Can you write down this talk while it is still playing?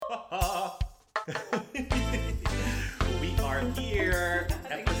We are here.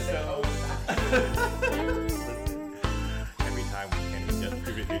 Episode. Listen, every time we can just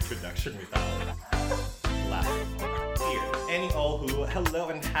do an introduction without laughing. Here. Any all who, hello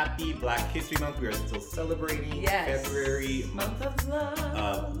and happy Black History Month. We are still celebrating February. Month of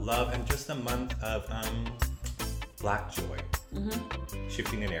love. Love and just a month of Black joy. Mm-hmm.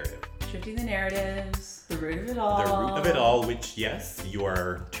 Shifting the narrative. Shifting the narratives, the root of it all. The root of it all, which, yes, you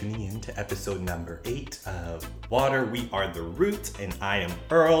are tuning in to episode number 8 of Water. We are the root, and I am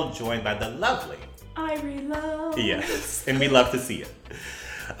Earl, joined by the lovely Irie Love. Yes, and we love to see it.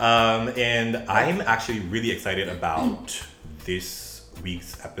 And I'm actually really excited about this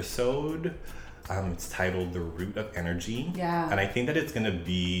week's episode. It's titled The Root of Energy. Yeah. And I think that it's going to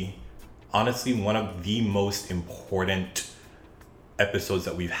be, honestly, one of the most important episodes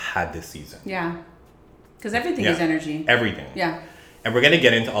that we've had this season. Yeah. Because everything is energy. Everything. Yeah. And we're going to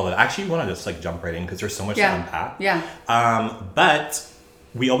get into all of that. Actually, we want to just jump right in because there's so much to unpack. Yeah. But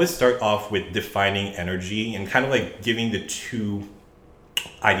we always start off with defining energy and kind of giving the two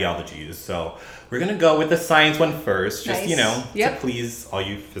ideologies. So we're going to go with the science one first, just, to please all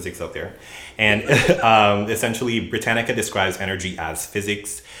you physics out there. And essentially, Britannica describes energy as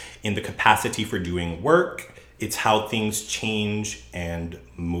physics in the capacity for doing work. It's how things change and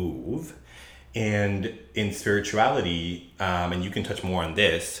move. And in spirituality, and you can touch more on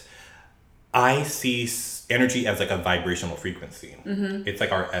this, I see energy as like a vibrational frequency. Mm-hmm. It's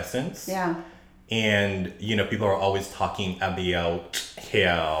like our essence. Yeah. And, people are always talking about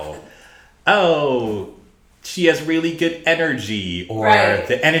how, she has really good energy, or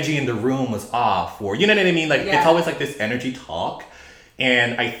the energy in the room was off, or, you know what I mean? It's always like this energy talk.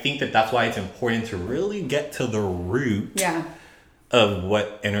 And I think that that's why it's important to really get to the root of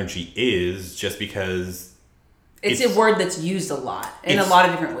what energy is, just because it's a word that's used a lot in a lot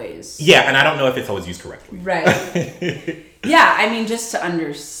of different ways. Yeah, and I don't know if it's always used correctly. Right. Yeah, I mean, just to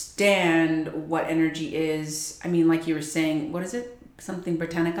understand what energy is, I mean, like you were saying, what is it? Something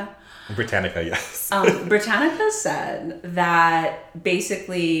Britannica? Britannica, yes. Britannica said that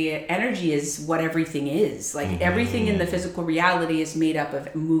basically energy is what everything is. Everything in the physical reality is made up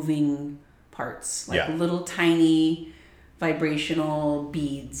of moving parts, little tiny vibrational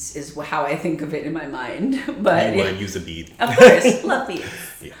beads is how I think of it in my mind. But you want to use a bead. Of course, love beads.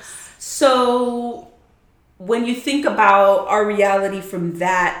 Yes. So when you think about our reality from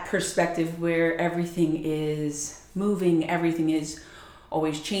that perspective, where everything is moving, everything is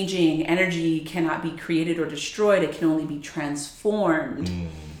always changing, energy cannot be created or destroyed, it can only be transformed.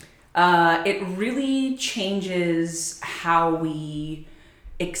 It really changes how we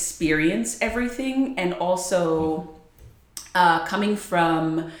experience everything, and also coming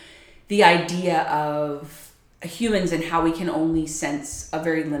from the idea of humans and how we can only sense a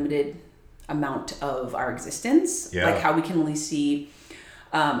very limited amount of our existence, like how we can only see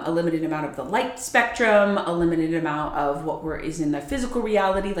a limited amount of the light spectrum, a limited amount of what is in the physical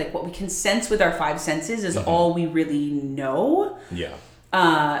reality, like what we can sense with our 5 senses is all we really know. Yeah.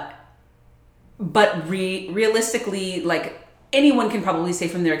 But realistically, anyone can probably say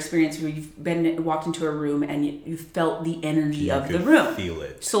from their experience, where you've walked into a room and you felt the energy of the room. Feel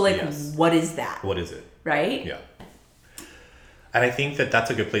it. So what is that? What is it? Right? Yeah. And I think that that's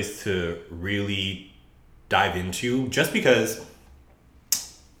a good place to really dive into, just because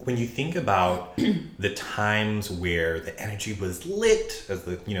when you think about the times where the energy was lit, as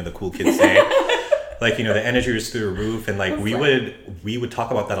the cool kids say, the energy was through the roof, and we would talk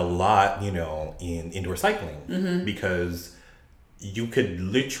about that a lot, in indoor cycling, because you could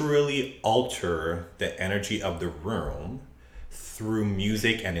literally alter the energy of the room through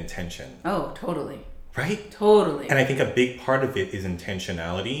music and intention. Oh, totally. Right? Totally. And I think a big part of it is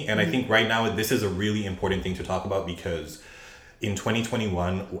intentionality. And I think right now this is a really important thing to talk about, because in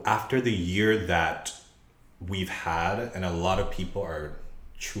 2021, after the year that we've had, and a lot of people are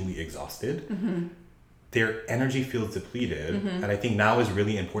truly exhausted, their energy feels depleted. And I think now is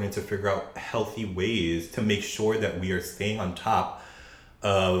really important to figure out healthy ways to make sure that we are staying on top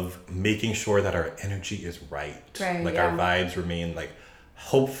of making sure that our energy is right. Our vibes remain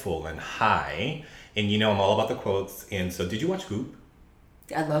hopeful and high. And I'm all about the quotes. And so, did you watch Goop?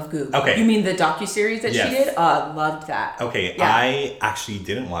 I love Goop. Okay. You mean the docuseries that she did? Loved that. Okay, yeah. I actually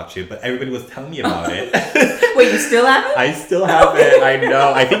didn't watch it, but everybody was telling me about it. Wait, you still haven't? I still haven't. I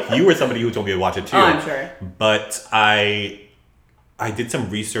know. I think you were somebody who told me to watch it too. Oh, I'm sure. But I did some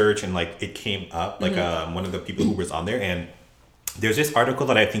research, and it came up, one of the people who was on there, and there's this article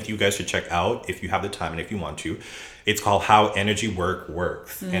that I think you guys should check out if you have the time and if you want to. It's called How Energy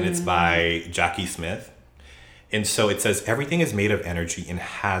Works, and it's by Jackie Smith. And so it says everything is made of energy and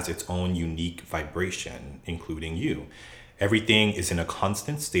has its own unique vibration, including you. Everything is in a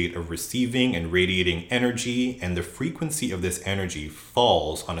constant state of receiving and radiating energy, and the frequency of this energy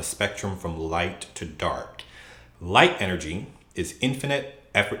falls on a spectrum from light to dark. Light energy is infinite,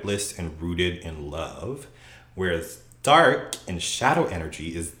 effortless, and rooted in love, whereas dark and shadow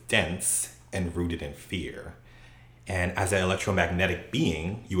energy is dense and rooted in fear. And as an electromagnetic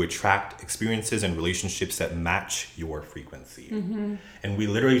being, you attract experiences and relationships that match your frequency. Mm-hmm. And we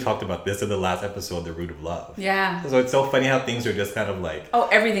literally talked about this in the last episode, The Root of Love. Yeah. So it's so funny how things are just kind of like... Oh,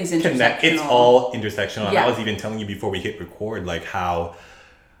 everything's intersectional. It's all intersectional. Yeah. And I was even telling you before we hit record, like how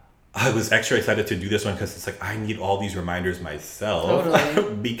I was extra excited to do this one because it's like, I need all these reminders myself.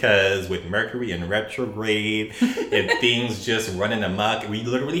 Totally. Because with Mercury in retrograde and things just running amok, we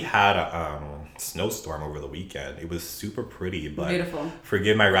literally had a... snowstorm over the weekend. It was super pretty, but beautiful.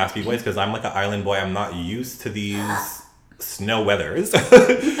 Forgive my raspy voice because I'm like an island boy. I'm not used to these snow weathers.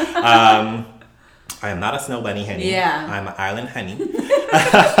 I am not a snow bunny, honey. Yeah. I'm an island honey.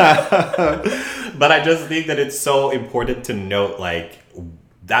 But I just think that it's so important to note, like,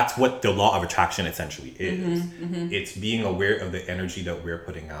 that's what the law of attraction essentially is. Mm-hmm, mm-hmm. It's being aware of the energy that we're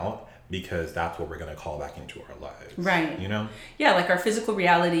putting out, because that's what we're going to call back into our lives. Right. You know? Yeah, like our physical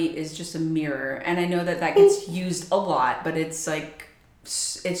reality is just a mirror. And I know that gets used a lot, but it's like,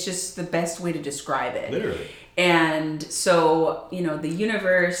 it's just the best way to describe it. Literally. And so, you know, the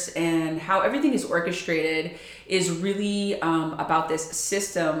universe and how everything is orchestrated is really about this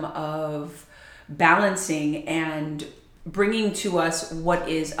system of balancing and bringing to us what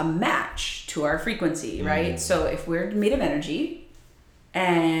is a match to our frequency, right? So if we're made of energy,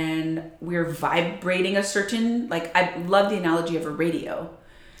 and we're vibrating a certain, like, I love the analogy of a radio.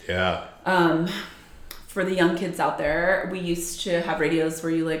 Yeah. For the young kids out there, we used to have radios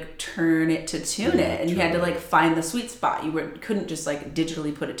where you like turn it to tune it, and you had to like find the sweet spot. You couldn't just like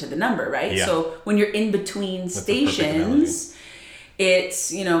digitally put it to the number, right? Yeah. So when you're in between stations,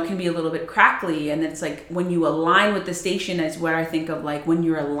 it's, you know, can be a little bit crackly, and it's like when you align with the station is where I think of like when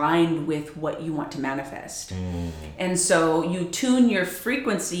you're aligned with what you want to manifest. And so you tune your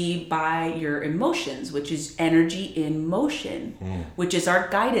frequency by your emotions, which is energy in motion, which is our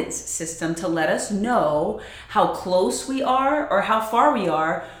guidance system to let us know how close we are or how far we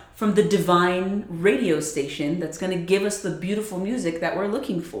are from the divine radio station that's going to give us the beautiful music that we're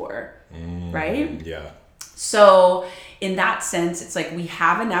looking for, right? Yeah. So in that sense, it's like we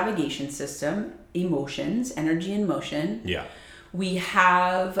have a navigation system, emotions, energy in motion. Yeah. We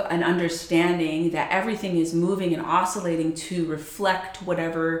have an understanding that everything is moving and oscillating to reflect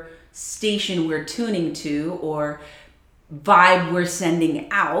whatever station we're tuning to or vibe we're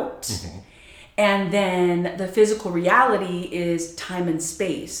sending out. Mm-hmm. And then the physical reality is time and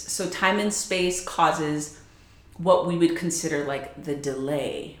space. So time and space causes what we would consider like the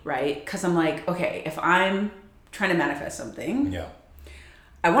delay, right? Because I'm like, okay, if I'm trying to manifest something,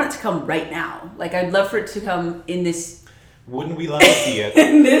 I want it to come right now. Like, I'd love for it to come in this... Wouldn't we love to see it?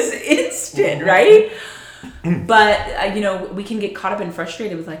 In this instant, right? But, you know, we can get caught up and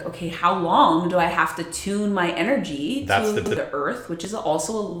frustrated with like, okay, how long do I have to tune my energy to the earth, which is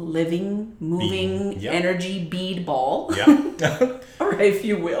also a living, moving energy bead ball, or if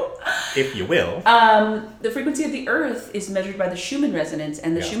you will. If you will. The frequency of the earth is measured by the Schumann resonance,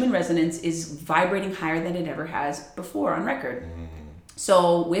 and the Schumann resonance is vibrating higher than it ever has before on record.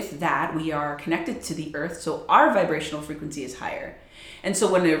 So with that, we are connected to the earth, so our vibrational frequency is higher. And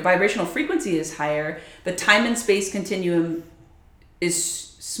so when the vibrational frequency is higher, the time and space continuum is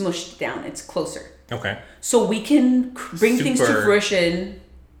smushed down. It's closer. Okay. So we can bring things to fruition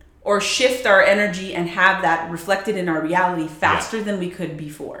or shift our energy and have that reflected in our reality faster than we could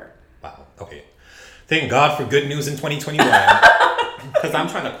before. Wow. Okay. Thank God for good news in 2021. Because I'm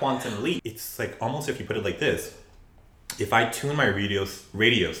trying to quantum leap. It's like almost, if you put it like this, if I tune my radio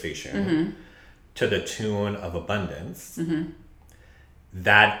station to the tune of abundance,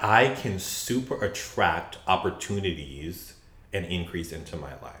 that I can super attract opportunities and increase into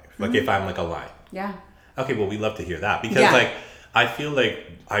my life. Like if I'm like aligned. Yeah. Okay, well, we love to hear that because like I feel like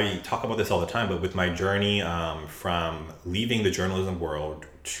I talk about this all the time, but with my journey from leaving the journalism world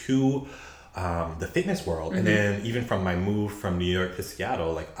to the fitness world, and then even from my move from New York to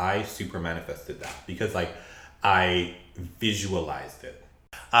Seattle, like I super manifested that because like I visualized it.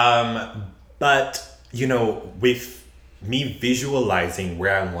 But you know, with me visualizing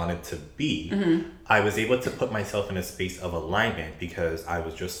where I wanted to be, I was able to put myself in a space of alignment because I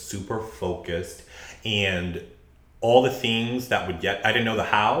was just super focused, and all the things that would get, I didn't know the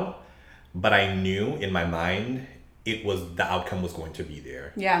how, but I knew in my mind the outcome was going to be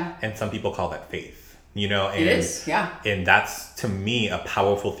there. Yeah. And some people call that faith. And it is, yeah. And that's, to me, a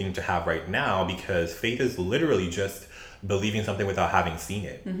powerful thing to have right now, because faith is literally just believing something without having seen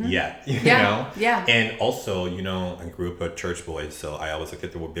it yet, you know? Yeah. And also, I grew up a church boy, so I always look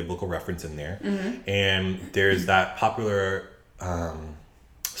at the biblical reference in there. And there's that popular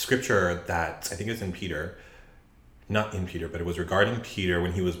scripture that I think is in Peter, not in Peter, but it was regarding Peter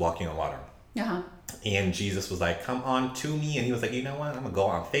when he was walking on water. And Jesus was like, come on to me. And he was like, you know what? I'm going to go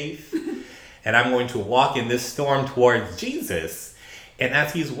on faith. And I'm going to walk in this storm towards Jesus. And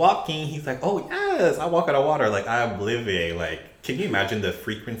as he's walking, he's like, oh, yes, I walk on water. Like, I'm living. Like, can you imagine the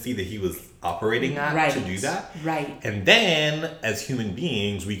frequency that he was operating at to do that? Right. And then, as human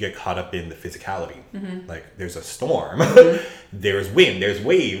beings, we get caught up in the physicality. Like, there's a storm. There's wind. There's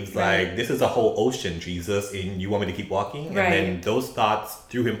waves. Right. Like, this is a whole ocean, Jesus. And you want me to keep walking? Right. And then those thoughts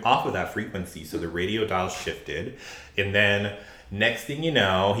threw him off of that frequency. So the radio dial shifted. And then next thing you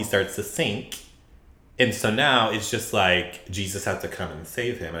know, he starts to sink. And so now it's just like Jesus has to come and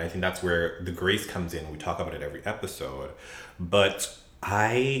save him. And I think that's where the grace comes in. We talk about it every episode. But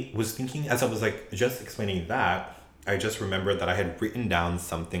I was thinking, as I was like just explaining that, I just remembered that I had written down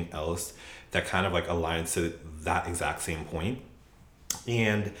something else that kind of like aligns to that exact same point.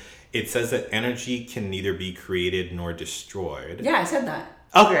 And it says that energy can neither be created nor destroyed. Yeah, I said that.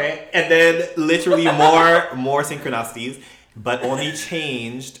 Okay. And then literally more synchronicities, but only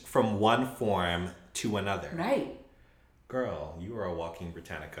changed from one form to another. Right. Girl, you are a walking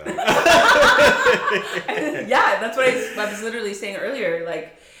Britannica. Yeah, that's what I was literally saying earlier,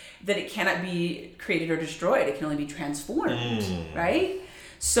 like that it cannot be created or destroyed. It can only be transformed, right?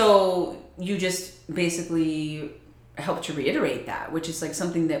 So you just basically helped to reiterate that, which is like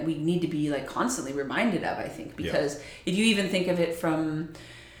something that we need to be like constantly reminded of, I think, because if you even think of it from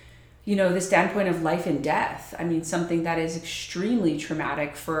the standpoint of life and death, I mean, something that is extremely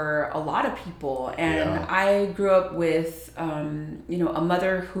traumatic for a lot of people. And I grew up with, a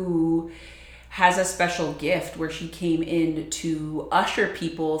mother who has a special gift where she came in to usher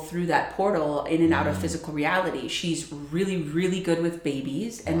people through that portal in and out of physical reality. She's really, really good with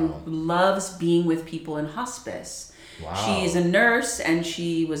babies and loves being with people in hospice. Wow. She is a nurse and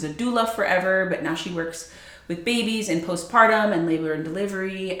she was a doula forever, but now she works with babies and postpartum and labor and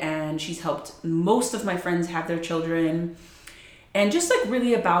delivery, and she's helped most of my friends have their children, and just like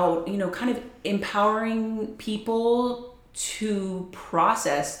really about kind of empowering people to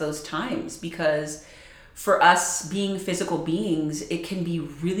process those times, because for us being physical beings, it can be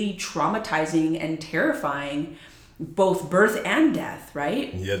really traumatizing and terrifying, both birth and death,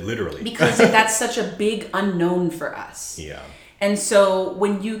 right? Yeah, literally. Because that's such a big unknown for us. Yeah. And so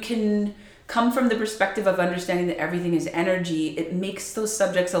when you can come from the perspective of understanding that everything is energy, it makes those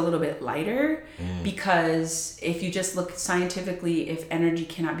subjects a little bit lighter, because if you just look scientifically, if energy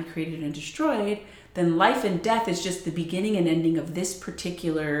cannot be created and destroyed, then life and death is just the beginning and ending of this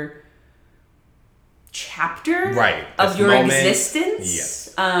particular chapter of your existence.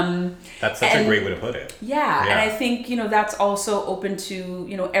 Yes. That's such a great way to put it. Yeah. And I think, that's also open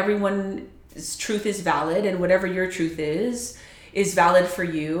to, everyone's truth is valid, and whatever your truth is valid for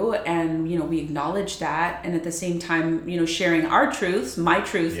you, and we acknowledge that, and at the same time sharing our truths. My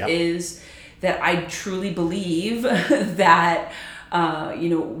truth is that I truly believe that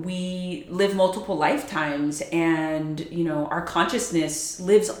we live multiple lifetimes, and our consciousness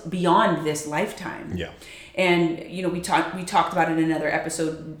lives beyond this lifetime. And we talked about it in another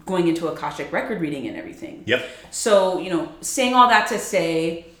episode, going into Akashic record reading and everything. So saying all that to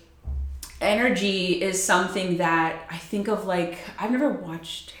say, energy is something that I think of, like, I've never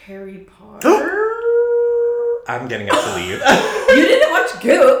watched Harry Potter. I'm getting up to leave. You didn't watch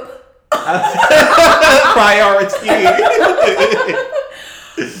Goop. Priority.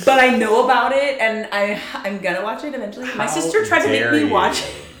 But I know about it, and I'm gonna watch it eventually. My sister tried to make me watch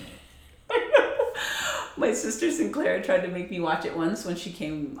it. My sister Sinclair tried to make me watch it once when she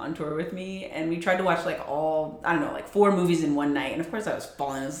came on tour with me, and we tried to watch like 4 movies in one night, and of course I was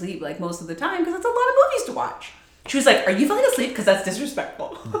falling asleep like most of the time because it's a lot of movies to watch. She was like, "Are you falling asleep? Because that's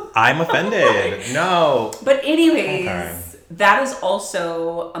disrespectful." I'm offended. No. But anyways, that is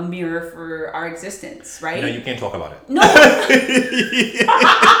also a mirror for our existence, right? No, you can't talk about it. No.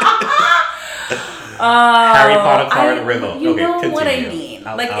 Harry Potter card riddle. You know continue. What I mean.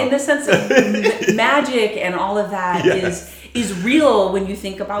 In the sense of magic and all of that is real when you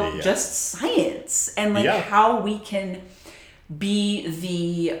think about just science and how we can be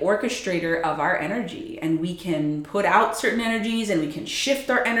the orchestrator of our energy, and we can put out certain energies, and we can shift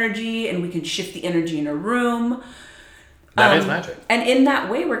our energy, and we can shift the energy in a room. That is magic. And in that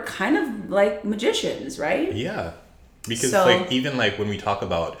way, we're kind of like magicians, right? Yeah. Because even when we talk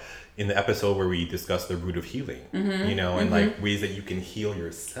about in the episode where we discussed the root of healing, you know, and like ways that you can heal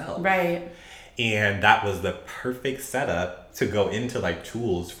yourself. Right. And that was the perfect setup to go into like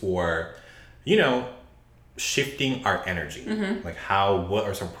tools for, you know, shifting our energy. Like what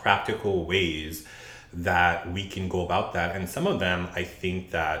are some practical ways that we can go about that? And some of them I think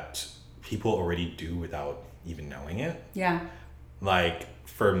that people already do without even knowing it. Yeah. Like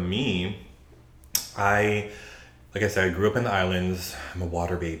for me, like I said, I grew up in the islands. I'm a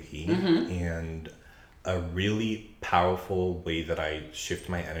water baby. And a really powerful way that I shift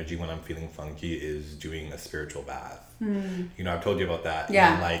my energy when I'm feeling funky is doing a spiritual bath. You know, I've told you about that.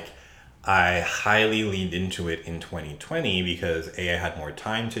 Yeah. And like, I highly leaned into it in 2020 because A, I had more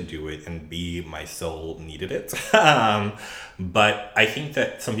time to do it, and B, my soul needed it. But I think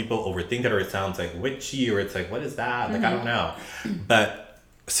that some people overthink it, or it sounds like witchy, or it's like, what is that? Like, I don't know. But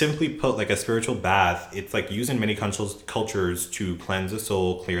simply put, like a spiritual bath, it's like used in many cultures to cleanse the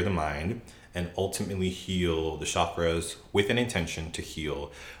soul, clear the mind, and ultimately heal the chakras with an intention to heal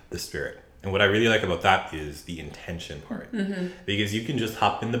the spirit. And what I really like about that is the intention part. Because you can just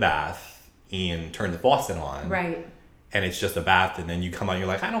hop in the bath and turn the faucet on. Right. And it's just a bath, and then you come out and you're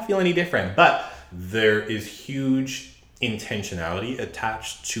like, I don't feel any different. But there is huge intentionality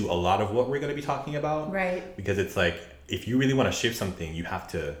attached to a lot of what we're going to be talking about. Right. Because it's like, if you really want to shift something, you have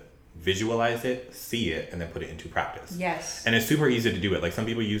to visualize it, see it, and then put it into practice. Yes. And it's super easy to do it. Like some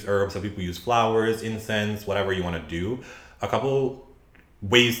people use herbs, some people use flowers, incense, whatever you want to do. A couple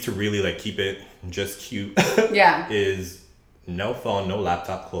ways to really like keep it just cute is no phone, no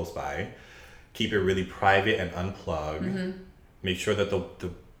laptop close by. Keep it really private and unplugged. Make sure that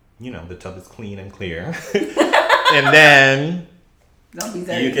the tub is clean and clear. And then don't be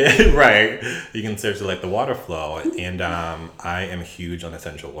you can start to let the water flow. And I am huge on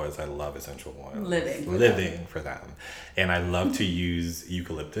essential oils. I love essential oils. Living for them. And I love to use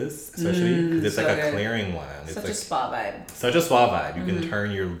eucalyptus, especially because it's so like a clearing one. It's such like a spa vibe. Such a spa vibe. You can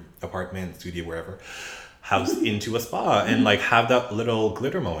turn your apartment, studio, wherever, house into a spa and like have that little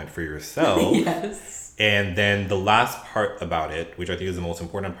glitter moment for yourself. Yes. And then the last part about it, which I think is the most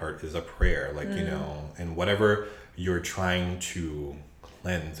important part, is a prayer. Like, you know, and whatever you're trying to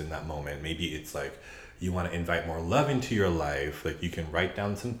cleanse in that moment. Maybe it's like you want to invite more love into your life. Like you can write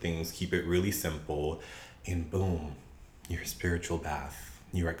down some things, keep it really simple, and boom, your spiritual bath.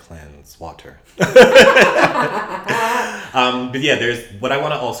 You are cleansed, water. But yeah, there's what I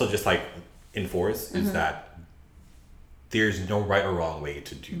want to also just like enforce is that there's no right or wrong way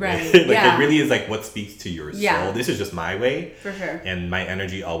to do it. It really is like what speaks to your soul. This is just my way. For sure. And my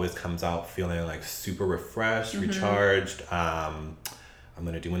energy always comes out feeling like super refreshed, recharged. I'm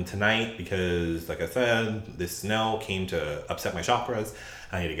going to do one tonight because, like I said, this snow came to upset my chakras.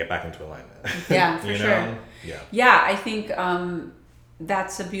 I need to get back into alignment. Yeah, for sure. Yeah. Yeah, I think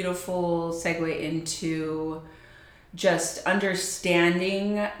that's a beautiful segue into just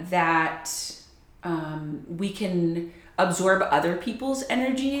understanding that we can absorb other people's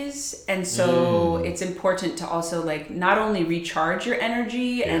energies, and so it's important to also like not only recharge your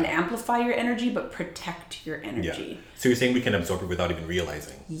energy and amplify your energy, but protect your energy. So you're saying we can absorb it without even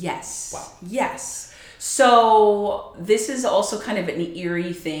realizing? Yes. Wow. Yes. So this is also kind of an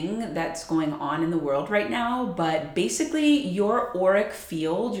eerie thing that's going on in the world right now, but basically your auric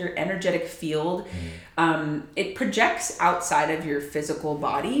field, your energetic field, it projects outside of your physical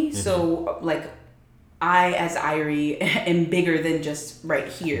body. So like I, as Irie, am bigger than just right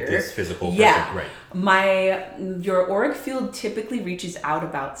here. This physical person, right. Your auric field typically reaches out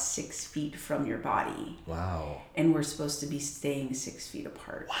about 6 feet from your body. Wow. And we're supposed to be staying 6 feet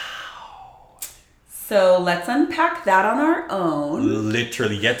apart. Wow. So let's unpack that on our own.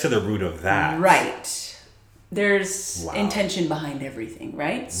 Literally get to the root of that. Right. There's intention behind everything,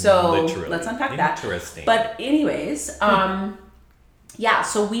 right? So let's unpack that. Interesting. But anyways, yeah,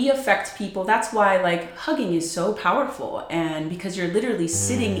 so we affect people. That's why like hugging is so powerful, and because you're literally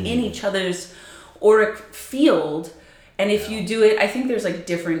sitting in each other's auric field. And if you do it, I think there's like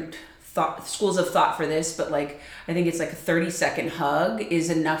different schools of thought for this, but like I think it's like a 30-second hug is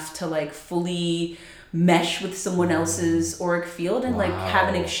enough to like fully mesh with someone else's auric field and like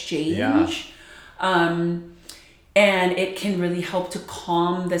have an exchange. And it can really help to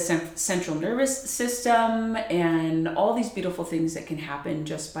calm the central nervous system and all these beautiful things that can happen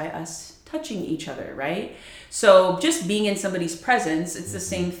just by us touching each other, right? So just being in somebody's presence, it's the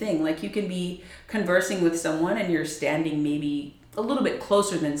same thing. Like you can be conversing with someone and you're standing maybe a little bit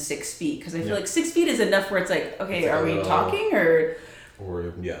closer than 6 feet, because I feel like 6 feet is enough where it's like, okay, are we talking or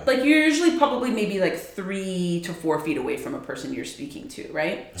like you're usually probably maybe like 3 to 4 feet away from a person you're speaking to,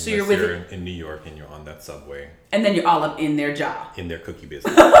 right? Unless so you're in New York and you're on that subway, and then you're all up in their jaw, in their cookie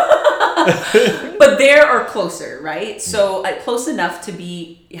business. But there or closer, right? So close enough to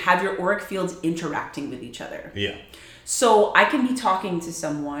have your auric fields interacting with each other. Yeah. So I can be talking to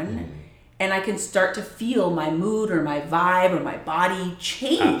someone and I can start to feel my mood or my vibe or my body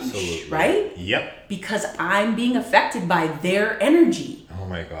change. Absolutely. Right? Yep. Because I'm being affected by their energy. Oh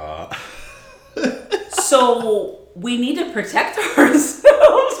my God. So we need to protect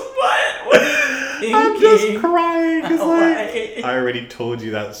ourselves. What I'm just crying because I already told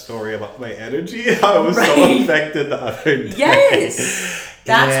you that story about my energy. I was so affected the other day. Yes.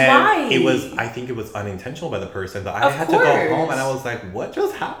 That's why. I think it was unintentional by the person, but I had to go home and I was like, what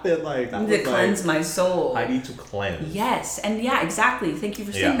just happened? Like, that was cleanse my soul. I need to cleanse. Yes. And yeah, exactly. Thank you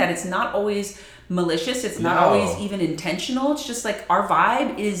for saying that. It's not always malicious. It's not always even intentional. It's just like our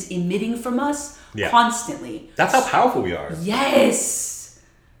vibe is emitting from us constantly. That's how powerful we are. Yes.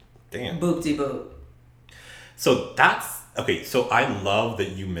 Damn. Boop-de-boop. So okay, so I love that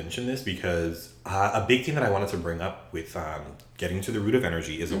you mentioned this because a big thing that I wanted to bring up with getting to the root of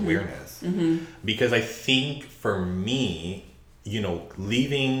energy is awareness. Because I think for me,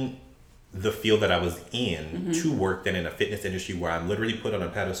 leaving the field that I was in to work then in a fitness industry where I'm literally put on a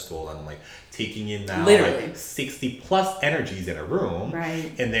pedestal and I'm like taking in now like 60 plus energies in a room. Right.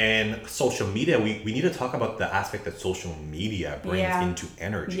 And then social media, we need to talk about the aspect that social media brings into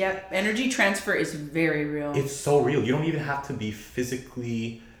energy. Yep. Energy transfer is very real. It's so real. You don't even have to be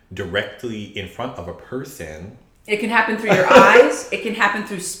physically directly in front of a person. It can happen through your eyes. It can happen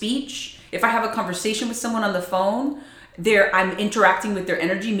through speech. If I have a conversation with someone on the phone, I'm interacting with their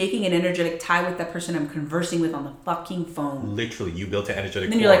energy, making an energetic tie with that person I'm conversing with on the fucking phone. Literally, you built an energetic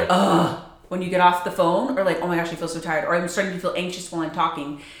cord. Then you're like, ugh, when you get off the phone, or like, oh my gosh, I feel so tired, or I'm starting to feel anxious while I'm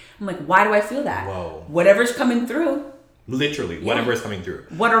talking. I'm like, why do I feel that? Whoa. Whatever's coming through. Literally, whatever is coming through.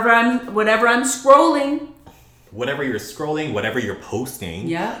 Whatever I'm scrolling. Whatever you're scrolling, whatever you're posting.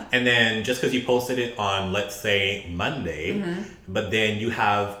 Yeah. And then just because you posted it on, let's say, Monday, but then you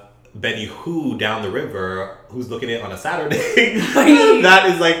have Betty Who down the river who's looking at it on a Saturday. That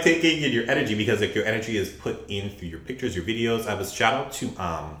is like taking in your energy because like your energy is put in through your pictures, your videos. I was shout out to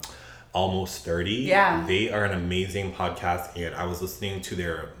Almost 30. Yeah. They are an amazing podcast and I was listening to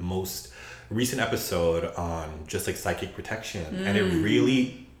their most recent episode on just like psychic protection and it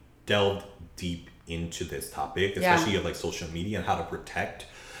really delved deep into this topic, especially of like social media and how to protect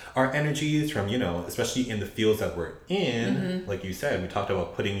our energies from, especially in the fields that we're in. Like you said, we talked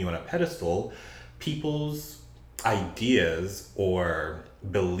about putting you on a pedestal. People's ideas or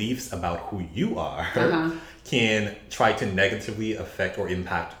beliefs about who you are can try to negatively affect or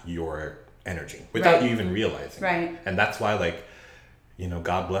impact your energy without you even realizing. Right. And that's why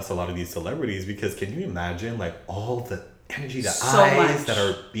God bless a lot of these celebrities because can you imagine like all the energy, eyes that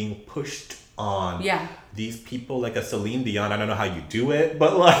are being pushed on these people like a Celine Dion. I don't know how you do it,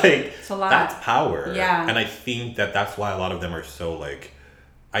 but like it's a lot. That's power. Yeah. And I think that's why a lot of them are so like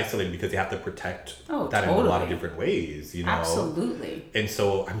isolated because they have to protect that totally. in a lot of different ways, Absolutely. And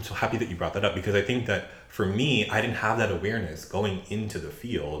so I'm so happy that you brought that up because I think that for me, I didn't have that awareness going into the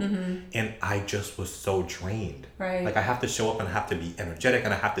field and I just was so drained. Right. Like I have to show up and I have to be energetic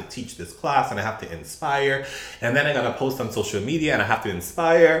and I have to teach this class and I have to inspire and then I gotta post on social media and I have to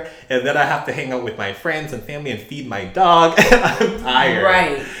inspire and then I have to hang out with my friends and family and feed my dog and I'm tired.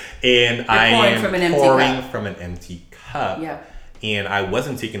 Right. And I am pouring from an empty cup. Yep. And I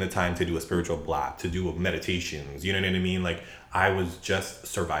wasn't taking the time to do a spiritual block, to do meditations. You know what I mean? Like I was just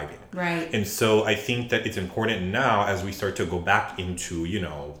surviving. Right. And so I think that it's important now as we start to go back into,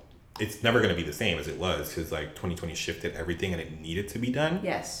 it's never going to be the same as it was because like 2020 shifted everything and it needed to be done.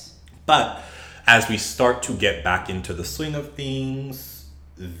 Yes. But as we start to get back into the swing of things,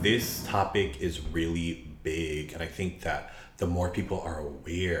 this topic is really big. And I think that the more people are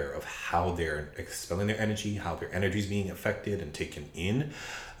aware of how they're expelling their energy, how their energy is being affected and taken in,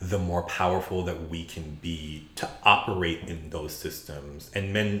 the more powerful that we can be to operate in those systems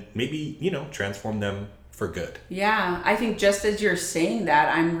and then maybe, transform them for good. Yeah, I think just as you're saying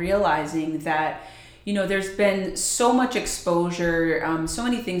that, I'm realizing that, there's been so much exposure, so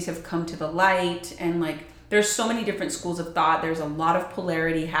many things have come to the light and like, there's so many different schools of thought. There's a lot of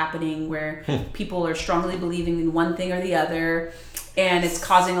polarity happening where people are strongly believing in one thing or the other, and it's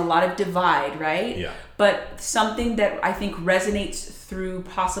causing a lot of divide, right? Yeah. But something that I think resonates through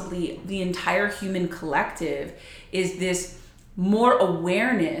possibly the entire human collective is this more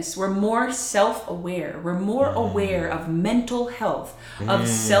awareness. We're more self-aware. We're more aware of mental health, of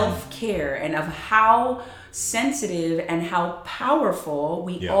self-care, and of how sensitive and how powerful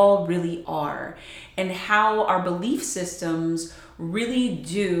we all really are, and how our belief systems really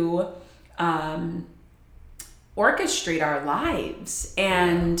do orchestrate our lives.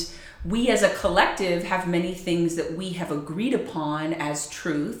 And we as a collective have many things that we have agreed upon as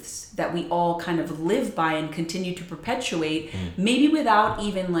truths that we all kind of live by and continue to perpetuate, maybe without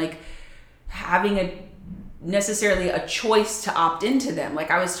even like having necessarily a choice to opt into them.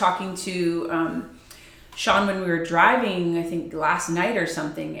 Like I was talking to Sean when we were driving, I think last night or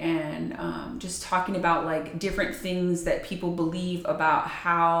something, and just talking about like different things that people believe about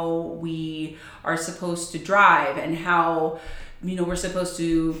how we are supposed to drive and how, you know, we're supposed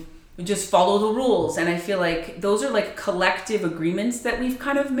to just follow the rules. And I feel like those are like collective agreements that we've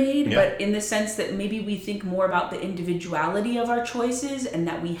kind of made, but in the sense that maybe we think more about the individuality of our choices and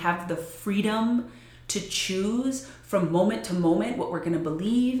that we have the freedom to choose from moment to moment what we're going to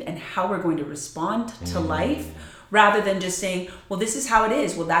believe and how we're going to respond to life, rather than just saying, well, this is how it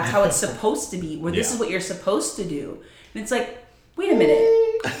is. Well, that's how it's supposed to be. Or this is what you're supposed to do. And it's like, wait a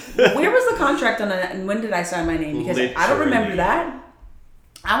minute. Where was the contract on that? And when did I sign my name? Because I don't remember that.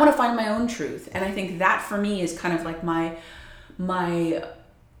 I want to find my own truth. And I think that for me is kind of like my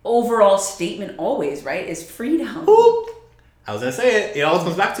overall statement always, right? Is freedom. Oop. I was going to say it. It always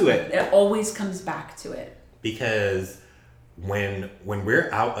comes back to it. It always comes back to it. Because when we're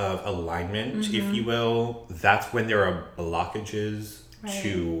out of alignment, if you will, that's when there are blockages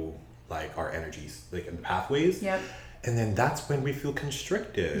to like our energies, like in the pathways. Yep. And then that's when we feel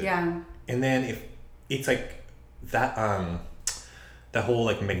constricted. Yeah. And then if it's like that that whole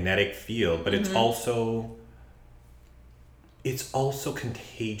like magnetic field, but it's also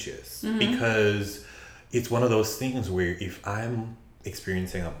contagious because it's one of those things where if I'm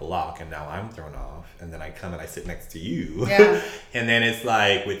experiencing a block and now I'm thrown off and then I come and I sit next to you and then it's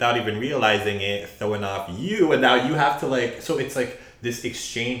like without even realizing it throwing off you and now you have to like, so it's like this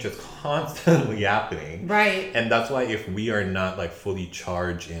exchange is constantly happening, right? And that's why if we are not like fully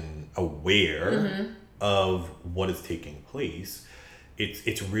charged and aware of what is taking place,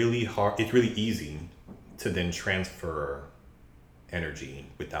 it's really hard, it's really easy to then transfer energy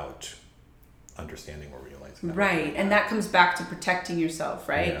without understanding or realizing that. Right. And that comes back to protecting yourself,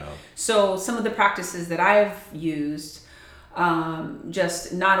 right? Yeah. So some of the practices that I've used,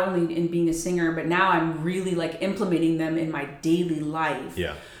 just not only in being a singer, but now I'm really like implementing them in my daily life,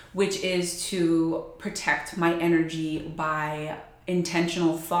 which is to protect my energy by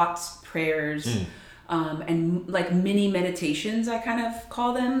intentional thoughts, prayers, and like mini meditations, I kind of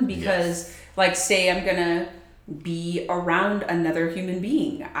call them, because like say I'm gonna be around another human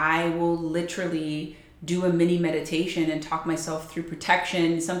being, I will literally do a mini meditation and talk myself through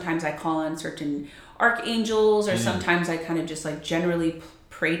protection. Sometimes I call on certain archangels, or sometimes I kind of just like generally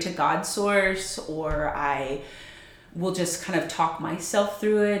pray to God source, or I will just kind of talk myself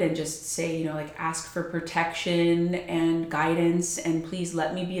through it and just say, you know, like ask for protection and guidance, and please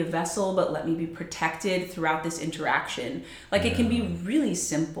let me be a vessel, but let me be protected throughout this interaction. Like it can be really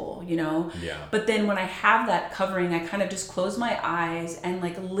simple, you know? But then when I have that covering, I kind of just close my eyes and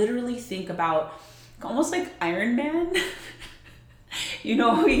like literally think about almost like Iron Man. You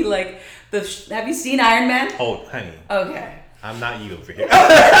know, he like have you seen Iron Man? Oh, honey. Okay. I'm not you over here.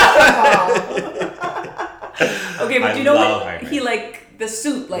 Okay, but you know what? He like the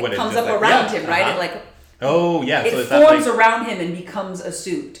suit like comes up like, around him, right? It like it forms around him and becomes a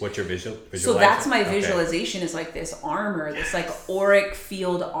suit. What's your So that's my visualization, is like this armor, this like auric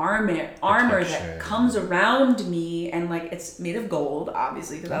field armor that comes around me, and like it's made of gold,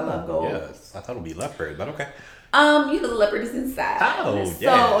 obviously, because I love gold. Yes, I thought it would be leopard, but okay. You know, the leopard is inside. Oh, so,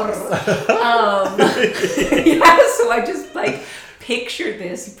 yes. So I just like picture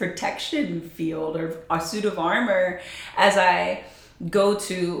this protection field or a suit of armor as I go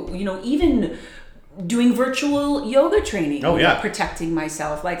to, you know, even doing virtual yoga training. Protecting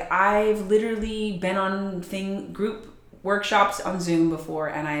myself. Like I've literally been on group workshops on Zoom before,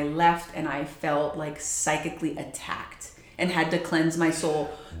 and I left and I felt like psychically attacked and had to cleanse my soul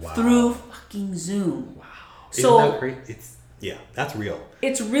through fucking Zoom. Wow. So, isn't that great? That's real.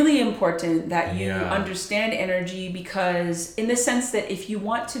 It's really important that you understand energy, because in the sense that if you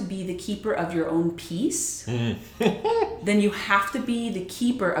want to be the keeper of your own peace, then you have to be the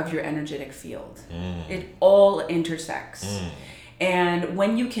keeper of your energetic field. It all intersects. And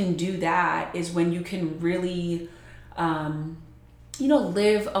when you can do that is when you can really, you know,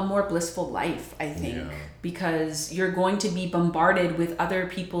 live a more blissful life, I think. Because you're going to be bombarded with other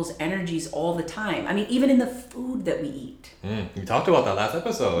people's energies all the time. I mean, even in the food that we eat. We talked about that last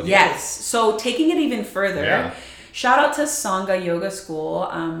episode. Yes. So taking it even further, shout out to Sangha Yoga School.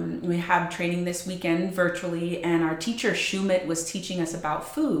 We had training this weekend virtually, and our teacher Shumit was teaching us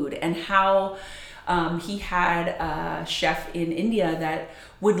about food and how he had a chef in India that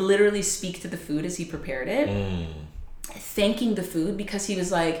would literally speak to the food as he prepared it, thanking the food, because he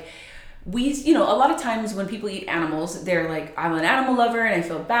was like, a lot of times when people eat animals, they're like, I'm an animal lover and I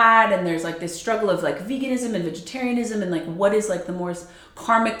feel bad. And there's like this struggle of like veganism and vegetarianism and like what is like the most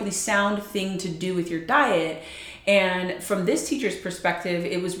karmically sound thing to do with your diet. And from this teacher's perspective,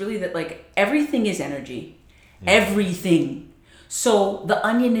 it was really that like everything is energy. Everything. So the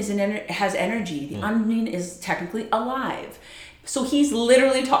onion has energy. The onion is technically alive. So he's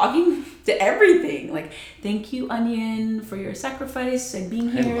literally talking to everything. Like, thank you, onion, for your sacrifice and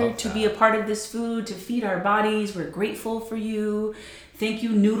being here to be a part of this food, to feed our bodies. We're grateful for you. Thank you,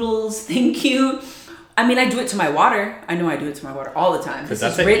 noodles. Thank you. I mean, I do it to my water. I know I do it to my water all the time. This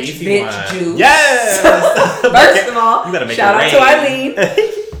is rich bitch juice. Yes! First of all, shout out to Eileen.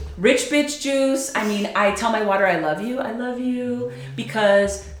 Rich bitch juice. I mean, I tell my water, I love you,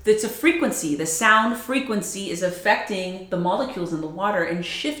 because it's a frequency. The sound frequency is affecting the molecules in the water and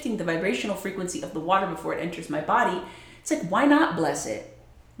shifting the vibrational frequency of the water before it enters my body. It's like, why not bless it?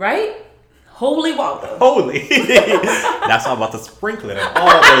 Right? Holy water. Holy. That's all about to sprinkle it on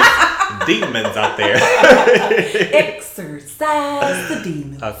all those demons out there. Exercise the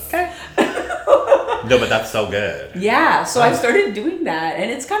demons. Okay. No, but that's so good. Yeah, so I started doing that,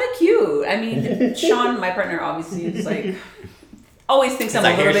 and it's kind of cute. I mean, Sean, my partner, obviously is like, always thinks I'm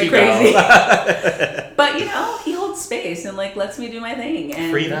a little bit crazy. But, he holds space and like lets me do my thing.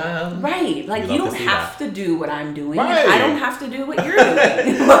 And freedom. Right. Like, you don't have to do what I'm doing. Right. And I don't have to do what you're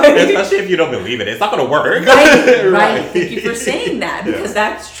doing. Like, especially if you don't believe it. It's not going to work. Right. Thank you for saying that, because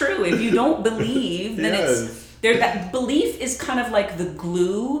that's true. If you don't believe, then it's... that belief is kind of like the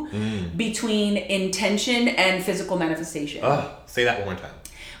glue between intention and physical manifestation. Say that one more time.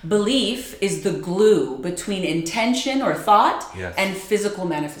 Belief is the glue between intention or thought yes. and physical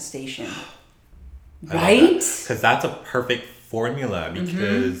manifestation. Right? Because that's a perfect formula.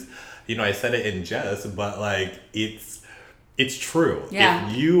 Because I said it in jest, but like it's true. Yeah.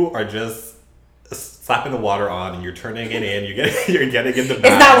 If you are just slapping the water on and you're turning it in, you're getting in the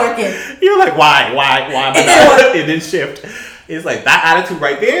back. It's not working. You're like, why am I not? It didn't shift. It's like that attitude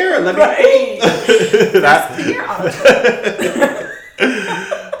right there. Let me. That's your attitude.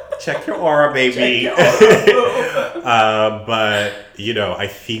 Check your aura, baby. But I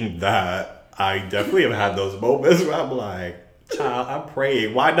think that I definitely have had those moments where I'm like, child, I'm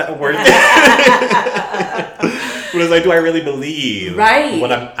praying. Why not work? But it's like, do I really believe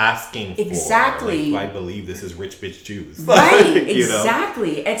what I'm asking for? Exactly. Like, do I believe this is rich bitch juice? Right.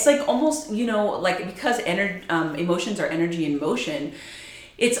 Exactly. It's like almost, like because emotions are energy in motion,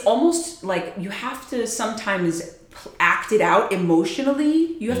 it's almost like you have to sometimes act it out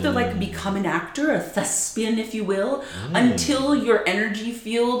emotionally. You have to like become an actor, a thespian, if you will, until your energy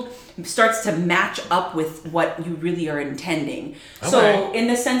field starts to match up with what you really are intending. Okay. So in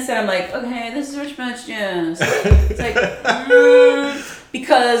the sense that I'm like, okay, this is rich bitch juice. It's like,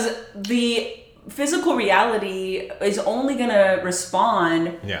 because the physical reality is only going to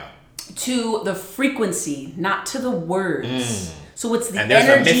respond to the frequency, not to the words. So it's the and there's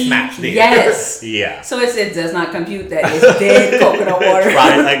energy. A mismatch there. Yes. Yeah. So it does not compute that it's dead coconut water.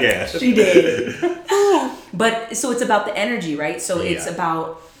 Try again. She did. But so it's about the energy, right? So it's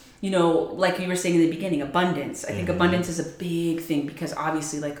about, like you were saying in the beginning, abundance. I think abundance is a big thing because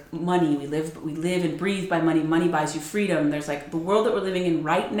obviously like money, we live and breathe by money. Money buys you freedom. There's like the world that we're living in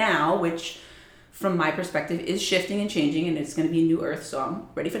right now, which from my perspective is shifting and changing, and it's going to be a new earth, so I'm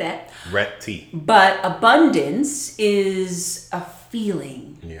ready for that. Ready. But abundance is a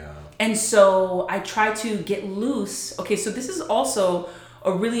feeling. Yeah. And so I try to get loose. Okay, so this is also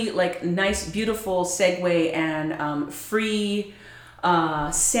a really like nice, beautiful segue and free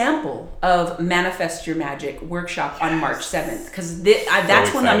sample of Manifest Your Magic workshop on March 7th. Because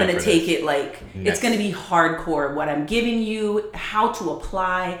that's when I'm going to take it like, it's going to be hardcore. What I'm giving you, how to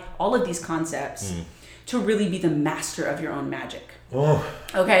apply all of these concepts to really be the master of your own magic. Oh.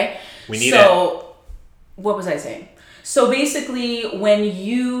 Okay? We need So, what was I saying? So basically, when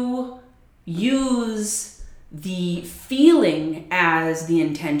you use the feeling as the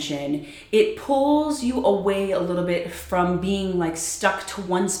intention, it pulls you away a little bit from being like stuck to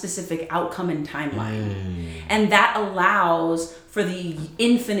one specific outcome and timeline. And that allows for the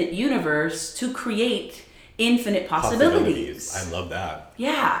infinite universe to create infinite possibilities. I love that.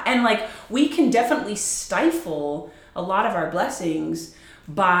 Yeah. And like we can definitely stifle a lot of our blessings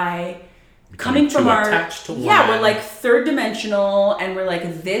by coming from our we're like third dimensional, and we're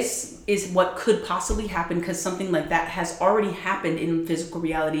like, this is what could possibly happen because something like that has already happened in physical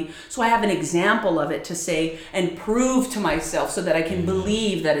reality. So I have an example of it to say and prove to myself so that I can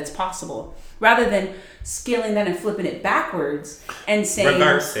believe that it's possible, rather than scaling that and flipping it backwards and saying,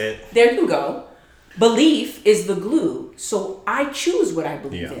 reverse it. There you go. Belief is the glue. So I choose what I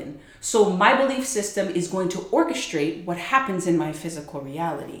believe in. So my belief system is going to orchestrate what happens in my physical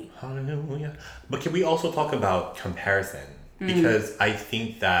reality. Hallelujah. But can we also talk about comparison? Because I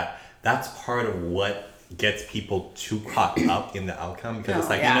think that that's part of what gets people too caught up in the outcome. Because it's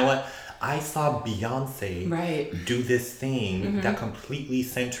like, you know what? I saw Beyonce do this thing that completely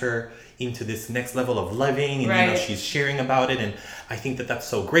sent her into this next level of living, and you know, she's sharing about it, and I think that that's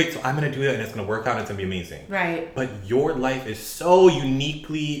so great, so I'm gonna do it, and it's gonna work out, and it's gonna be amazing. But your life is so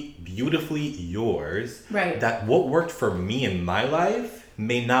uniquely, beautifully yours that what worked for me in my life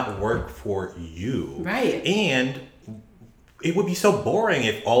may not work for you. And it would be so boring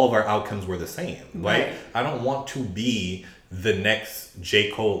if all of our outcomes were the same, right? I don't want to be the next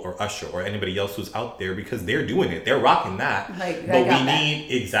J. Cole or Usher or anybody else who's out there, because they're doing it. They're rocking that. But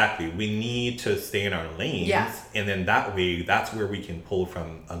we need to stay in our lanes. And then that way, that's where we can pull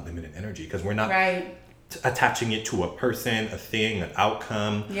from unlimited energy, because we're not attaching it to a person, a thing, an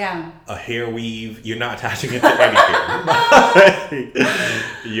outcome, a hair weave. You're not attaching it to anything.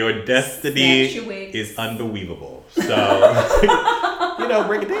 Your destiny is unbelievable. So, you know,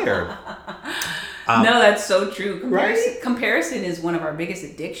 bring it there. No, that's so true. Comparison is one of our biggest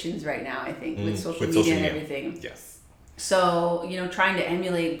addictions right now, I think, with social media and everything. So, you know, trying to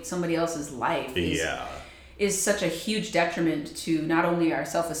emulate somebody else's life is such a huge detriment to not only our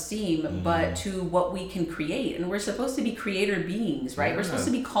self-esteem, but to what we can create. And we're supposed to be creator beings, right? We're supposed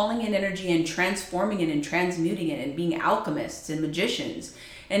to be calling in energy and transforming it and transmuting it and being alchemists and magicians.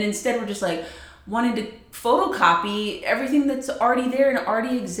 And instead we're just like wanting to photocopy everything that's already there and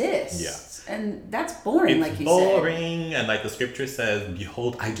already exists. And that's boring, like you said. It's boring, and like the scripture says,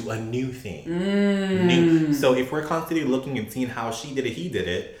 behold, I do a new thing. New. So if we're constantly looking and seeing how she did it, he did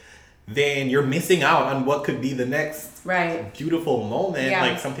it, then you're missing out on what could be the next beautiful moment,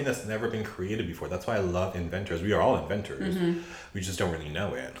 like something that's never been created before. That's why I love inventors. We are all inventors. We just don't really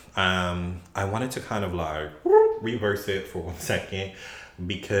know it. I wanted to kind of like reverse it for 1 second,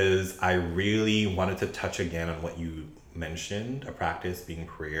 because I really wanted to touch again on what you mentioned, a practice being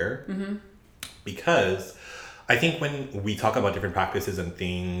prayer. Because I think when we talk about different practices and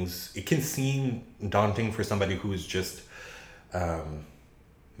things, it can seem daunting for somebody who's just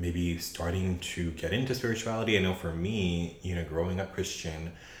maybe starting to get into spirituality. I know for me, you know, growing up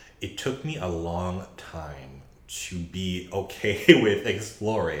Christian, it took me a long time to be okay with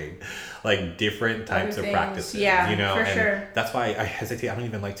exploring like different types of practices, you know, and that's why I hesitate. I don't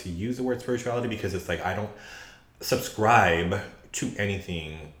even like to use the word spirituality, because it's like I don't subscribe to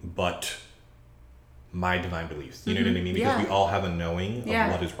anything but my divine beliefs. You know what I mean? Because we all have a knowing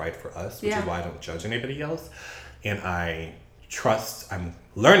of what is right for us, which is why I don't judge anybody else. And I'm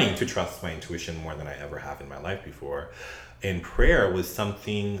learning to trust my intuition more than I ever have in my life before. And prayer was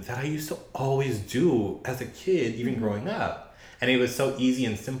something that I used to always do as a kid, even growing up. And it was so easy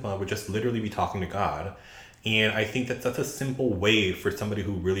and simple. I would just literally be talking to God. And I think that that's a simple way for somebody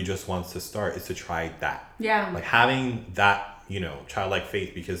who really just wants to start, is to try that. Like having that, you know, childlike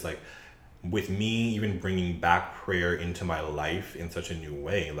faith, because like with me even bringing back prayer into my life in such a new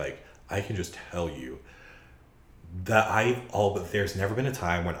way, like I can just tell you that there's never been a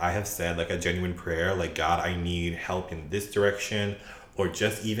time when I have said like a genuine prayer, like, God, I need help in this direction, or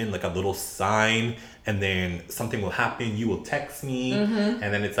just even like a little sign, and then something will happen, you will text me, and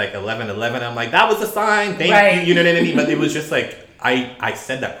then it's like 11:11, I'm like, that was a sign, thank you, you know what I mean? But it was just like, I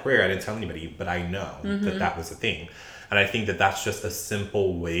said that prayer, I didn't tell anybody, but I know that was a thing. And I think that that's just a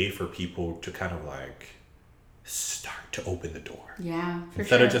simple way for people to kind of like start to open the door.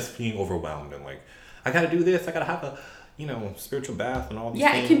 Instead of just being overwhelmed and like, I gotta do this, I gotta have a, you know, spiritual bath and all these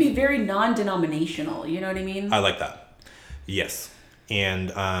things. It can be very non-denominational, you know what I mean? I like that. Yes.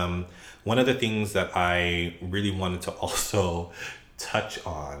 And one of the things that I really wanted to also touch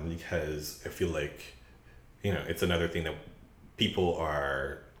on, because I feel like, you know, it's another thing that people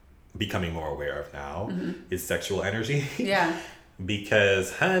are becoming more aware of now, is sexual energy.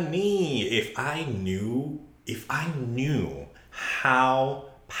 Because honey, if I knew how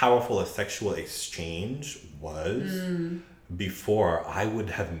powerful a sexual exchange was before, I would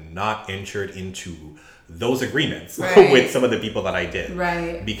have not entered into those agreements with some of the people that I did.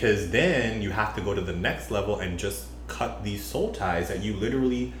 Because then you have to go to the next level and just cut these soul ties that you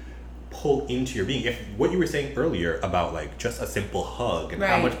literally pull into your being. If what you were saying earlier about like just a simple hug and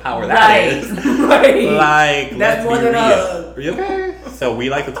how much power that is. Like, that's more than a hug. Okay. So we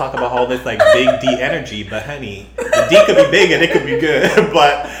like to talk about all this like big D energy, but honey, the D could be big and it could be good,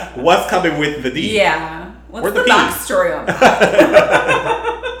 but what's coming with the D? What's the backstory on that?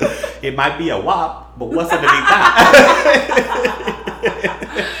 It might be a WAP, but what's underneath that?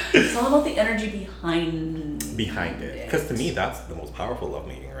 It's all about the energy behind behind it. Because to me, that's the most powerful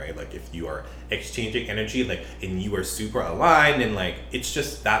lovemaking, right? Like if you are exchanging energy, like, and you are super aligned, and like, it's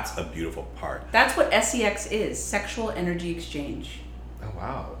just, that's a beautiful part. That's what SEX is, sexual energy exchange. Oh,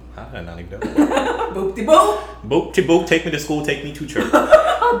 wow. How did I not even know that? Boop-de-boop. Boop-de-boop, take me to school, take me to church.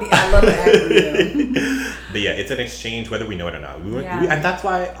 I love the acronym. But yeah, it's an exchange whether we know it or not. And that's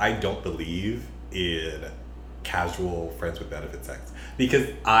why I don't believe in casual friends with benefit sex. Because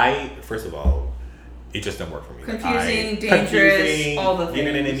first of all, it just don't work for me. Confusing, dangerous, all the things. You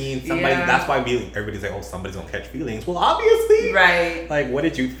know what I mean? That's why everybody's like, oh, somebody's gonna catch feelings. Well, obviously. Right. Like, what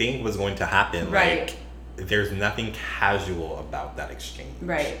did you think was going to happen? Right. Like, there's nothing casual about that exchange.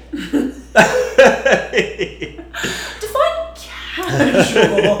 Right. Define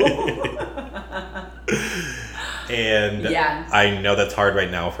casual. And I know that's hard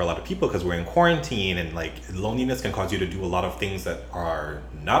right now for a lot of people because we're in quarantine, and like loneliness can cause you to do a lot of things that are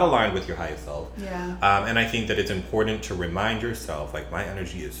not aligned with your highest self. Yeah. And I think that it's important to remind yourself, like, my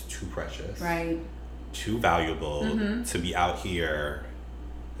energy is too precious. Right. Too valuable to be out here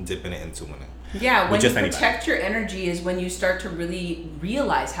dipping it into it. Yeah, when you protect your energy is when you start to really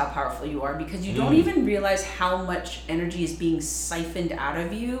realize how powerful you are, because you don't even realize how much energy is being siphoned out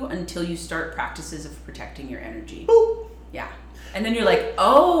of you until you start practices of protecting your energy. Boop. Yeah. And then you're like,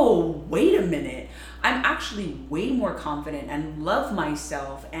 oh, wait a minute. I'm actually way more confident and love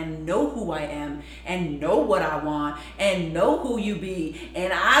myself and know who I am and know what I want and know who you be.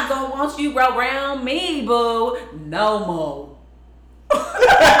 And I don't want you around me, boo. No more.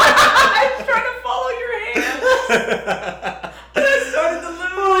 I was trying to follow your hand. I started to lose it.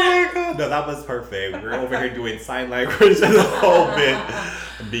 Oh my God. No, that was perfect. We're over here doing sign language the whole bit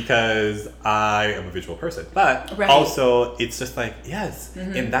because I am a visual person. But also, it's just like, yes.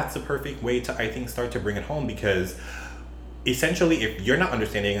 And that's the perfect way to, I think, start to bring it home, because essentially, if you're not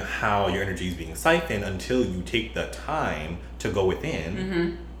understanding how your energy is being siphoned until you take the time to go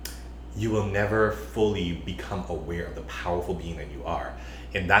within, you will never fully become aware of the powerful being that you are.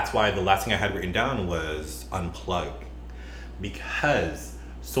 And that's why the last thing I had written down was unplug. Because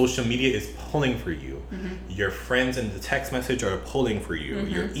social media is pulling for you. Your friends in the text message are pulling for you.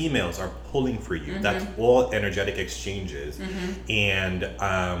 Your emails are pulling for you. That's all energetic exchanges. And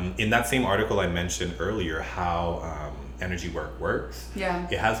in that same article I mentioned earlier, how energy work works. Yeah.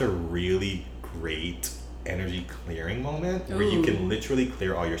 It has a really great energy clearing moment where you can literally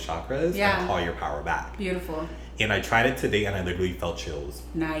clear all your chakras and call your power back. Beautiful. And I tried it today and I literally felt chills.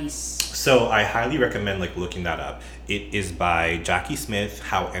 Nice. So I highly recommend like looking that up. It is by Jackie Smith,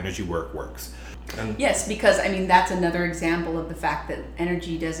 How Energy Work Works. Yes, because I mean that's another example of the fact that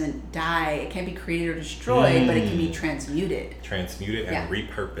energy doesn't die. It can't be created or destroyed, but it can be transmuted. Transmuted and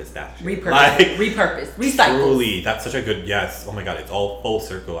repurposed. Repurposed, recycled. Truly, that's such a good yes. Oh my God, it's all full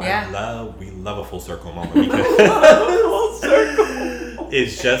circle. Yeah. We love a full circle moment because full circle.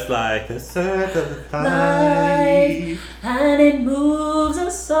 It's just like a circle of life, and it moves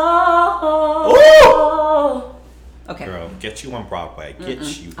us all. Ooh! Okay. Girl, get you on Broadway.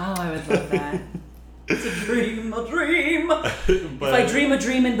 Get you. Oh, I would love that. It's a dream, a dream. If I dream a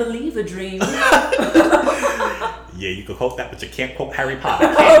dream and believe a dream. Yeah, you can quote that, but you can't quote Harry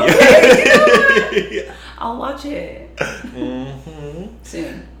Potter, can you? Okay, I'll watch it.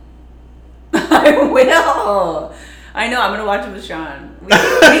 Soon. I will. I know, I'm going to watch it with Sean. We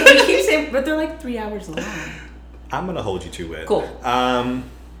keep saying, but they're like 3 hours long. I'm going to hold you to it. Cool.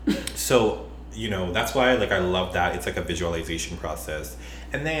 So, you know, that's why like I love that. It's like a visualization process.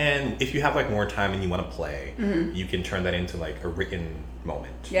 And then if you have like more time and you want to play, you can turn that into like a written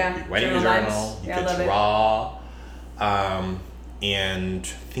moment. Yeah. You write in your journal, you can draw, and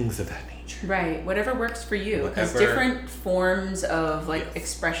things of that nature. Right. Whatever works for you. Because different forms of like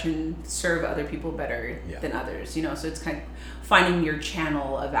expression serve other people better than others, you know, so it's kind of finding your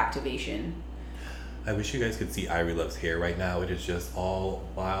channel of activation. I wish you guys could see Irie Love's hair right now. It is just all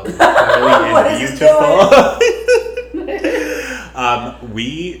wild and beautiful.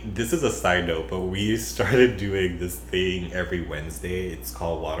 This is a side note, but we started doing this thing every Wednesday. It's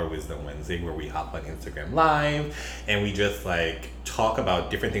called Water Wisdom Wednesday, where we hop on Instagram Live and we just like talk about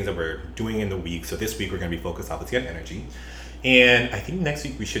different things that we're doing in the week. So this week we're going to be focused obviously on energy. And I think next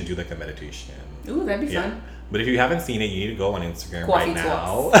week we should do like a meditation. Ooh, that'd be fun. But if you haven't seen it, you need to go on Instagram Coffee right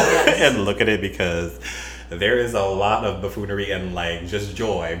now yes. and look at it, because there is a lot of buffoonery and like just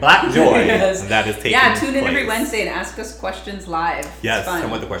joy, black joy that is taking place. Tune in every Wednesday and ask us questions live. Yes,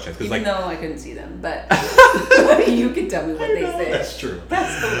 some of the questions. Even though I couldn't see them, but you can tell me what they say. That's true.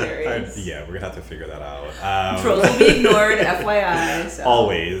 That's hilarious. We're going to have to figure that out. Trolls will be ignored, FYI. So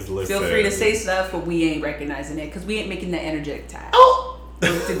always, listen. Feel free to say stuff, but we ain't recognizing it because we ain't making the energetic tag. Oh!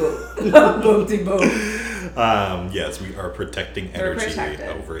 Boom-de-boom. Boom-de-boom. Yes, we are protecting energy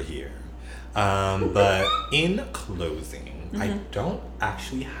over here. But in closing, I don't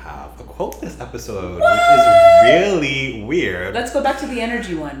actually have a quote this episode, which is really weird. Let's go back to the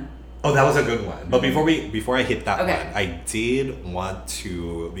energy one. Oh, that was a good one. But before I hit that one, I did want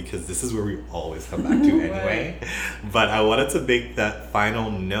to, because this is where we always come back to anyway, but I wanted to make that final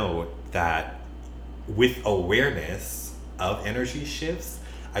note that with awareness of energy shifts,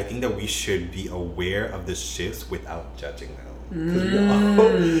 I think that we should be aware of the shifts without judging them.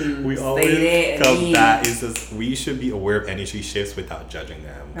 We always come back. It's just, we should be aware of energy shifts without judging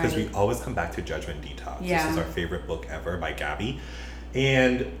them. Because we always come back to Judgment Detox. Yeah. This is our favorite book ever by Gabby.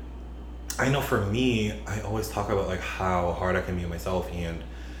 And I know for me, I always talk about like how hard I can be on myself, and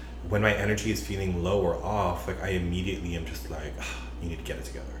when my energy is feeling low or off, like I immediately am just like, you need to get it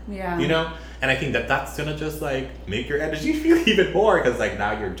together. Yeah. You know? And I think that that's gonna just like make your energy feel even more, because like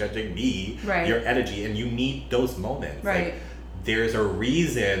now you're judging me, your energy, and you need those moments. Right. Like, there's a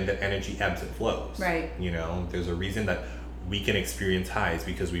reason that energy ebbs and flows. Right. You know, there's a reason that we can experience highs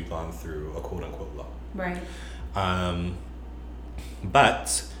because we've gone through a quote unquote low. Right.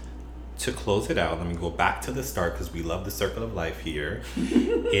 But to close it out, let me go back to the start, because we love the circle of life here.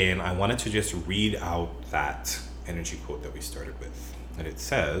 And I wanted to just read out that energy quote that we started with. And it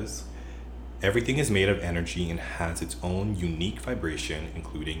says, everything is made of energy and has its own unique vibration,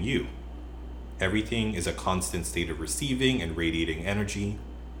 including you. Everything is a constant state of receiving and radiating energy.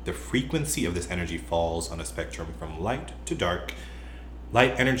 The frequency of this energy falls on a spectrum from light to dark.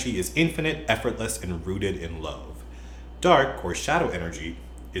 Light energy is infinite, effortless, and rooted in love. Dark, or shadow energy,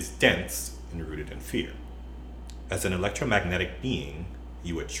 is dense and rooted in fear. As an electromagnetic being,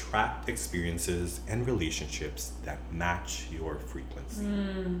 you attract experiences and relationships that match your frequency.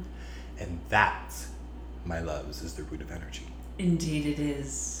 And that, my loves, is the root of energy. Indeed it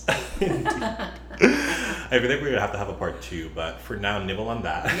is. I feel like we're going to have a part 2, but for now, nibble on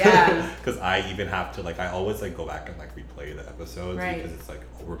that. Yeah. Because I even have to, like, I always, like, go back and, like, replay the episodes. Right. Because it's, like,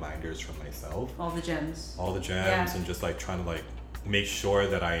 reminders from myself. All the gems. And just, like, trying to, like, make sure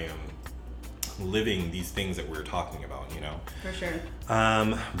that I am living these things that we're talking about, you know? For sure.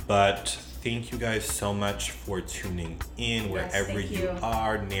 But thank you guys so much for tuning in, wherever you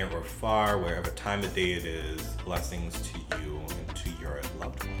are, near or far, wherever time of day it is. Blessings to you and to your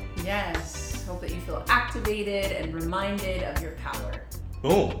loved one. Yes. Hope that you feel activated and reminded of your power.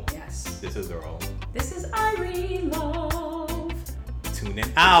 Boom. Yes. This is Earl. This is Irene Love. Tune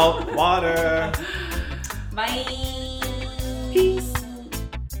in out. Water. Bye. Peace.